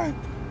cry,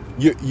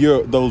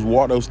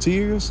 those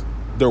tears,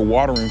 they're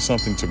watering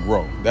something to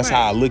grow. That's Right.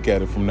 how I look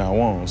at it from now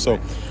on. So,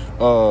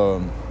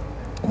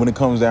 when it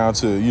comes down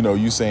to,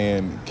 you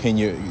saying,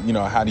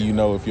 how do you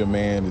know if your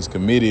man is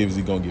committed? Is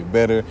he going to get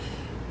better?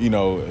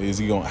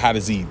 How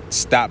does he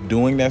stop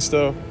doing that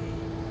stuff?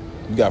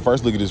 You got to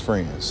first look at his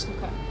friends.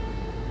 Okay.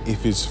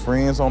 If his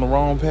friends on the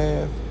wrong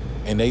path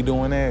and they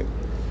doing that,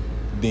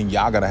 then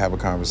y'all got to have a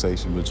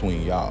conversation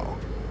between y'all.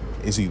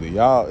 It's either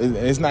y'all,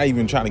 it's not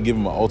even trying to give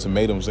them an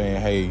ultimatum saying,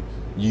 hey,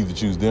 you either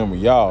choose them or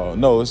y'all.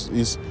 No,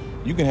 it's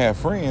you can have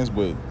friends,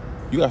 but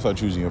you got to start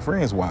choosing your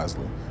friends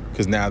wisely.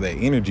 Because now that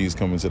energy is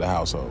coming to the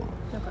household.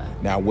 Okay.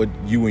 Now, what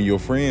you and your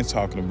friends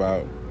talking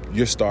about,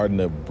 you're starting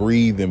to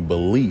breathe in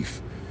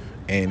belief.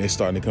 And it's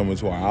starting to come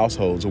into our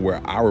household to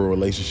where our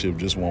relationship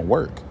just won't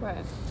work.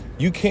 Right.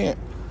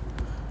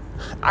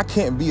 I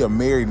can't be a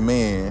married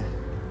man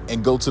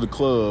and go to the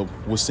club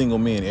with single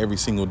men every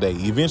single day.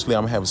 Eventually,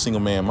 I'm going to have a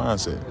single man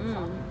mindset.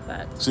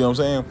 Facts. See what I'm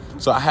saying?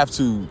 So I have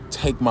to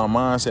take my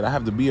mindset. I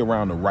have to be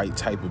around the right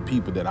type of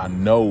people that I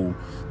know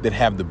that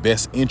have the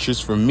best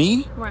interest for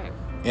me. Right.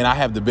 And I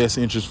have the best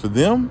interest for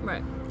them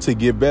Right. to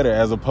get better,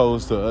 as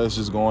opposed to us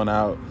just going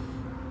out.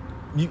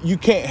 You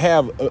can't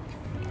have,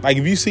 like,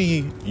 if you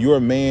see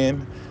your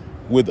man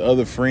with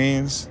other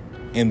friends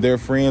and their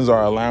friends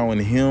are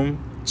allowing him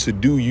to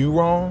do you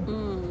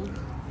wrong,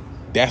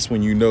 that's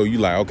when you know, you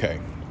like, okay,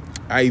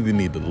 I either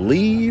need to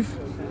leave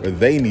or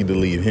they need to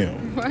leave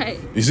him. Right.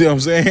 You see what I'm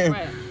saying?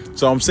 Right.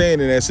 So I'm saying,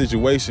 in that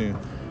situation,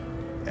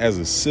 as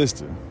a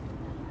sister,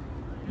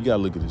 you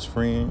gotta look at his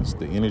friends,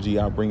 the energy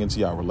y'all bring into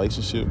y'all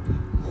relationship,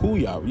 who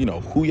y'all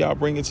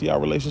bring into y'all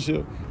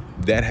relationship.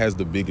 That has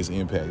the biggest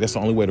impact. That's the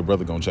only way the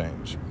brother gonna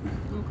change.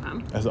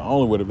 Okay. That's the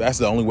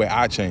only way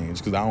I change,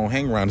 because I don't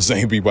hang around the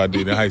same people I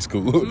did in high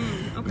school. Okay.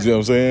 You see what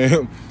I'm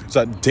saying?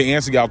 So to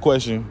answer y'all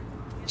question,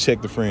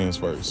 check the friends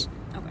first.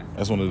 Okay.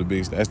 That's one of the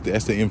biggest. That's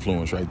the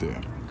influence right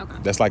there. Okay.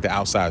 That's like the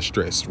outside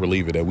stress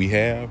reliever that we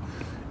have.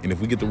 And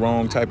if we get the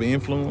wrong type of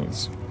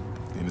influence,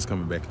 then it's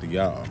coming back to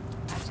y'all.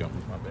 See,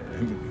 my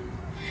bad.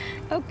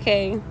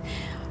 Okay.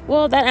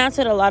 Well, that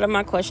answered a lot of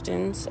my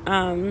questions.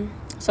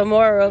 So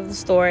moral of the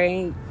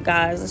story,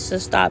 guys, let's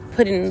just stop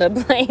putting the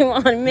blame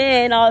on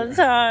men all the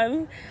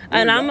time.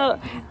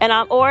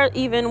 Or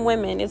even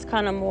women. It's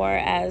kind of more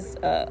as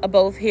a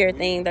both here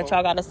thing that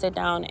y'all got to sit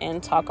down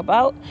and talk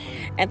about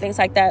and things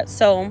like that.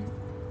 So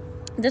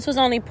this was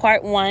only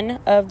part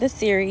 1 of the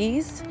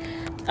series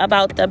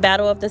about the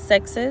battle of the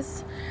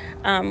sexes.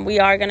 We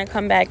are going to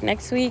come back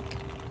next week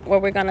where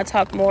we're going to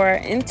talk more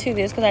into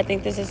this, because I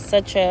think this is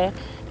such a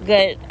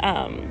good,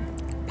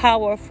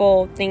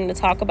 powerful thing to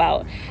talk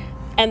about.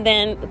 And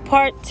then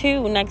part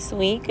 2 next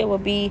week, it will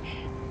be,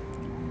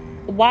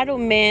 why do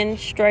men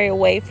stray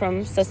away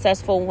from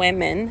successful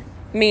women?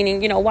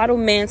 Meaning, why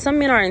do some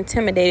men are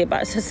intimidated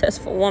by a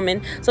successful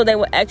woman, so they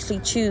will actually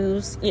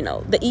choose,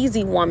 the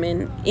easy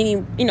woman,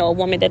 a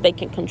woman that they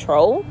can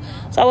control.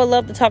 So I would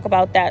love to talk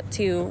about that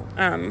too,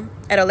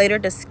 at a later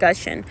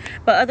discussion.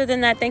 But other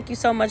than that, thank you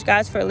so much,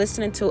 guys, for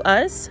listening to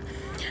us.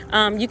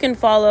 You can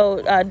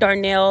follow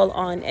Darnell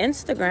on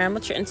Instagram.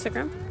 What's your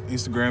Instagram?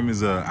 Instagram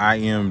is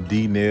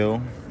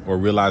IMDNail, or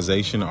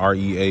realization,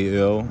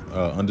 REAL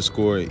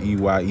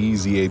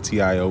 _EYEZATION.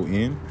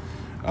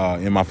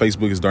 And my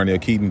Facebook is Darnell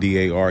Keaton,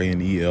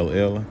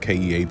 DARNELL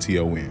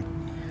KEATON.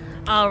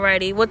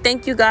 Alrighty. Well,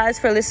 thank you guys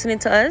for listening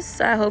to us.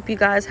 I hope you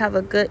guys have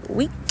a good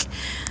week.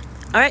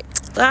 All right.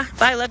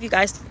 Bye. Love you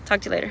guys.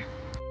 Talk to you later.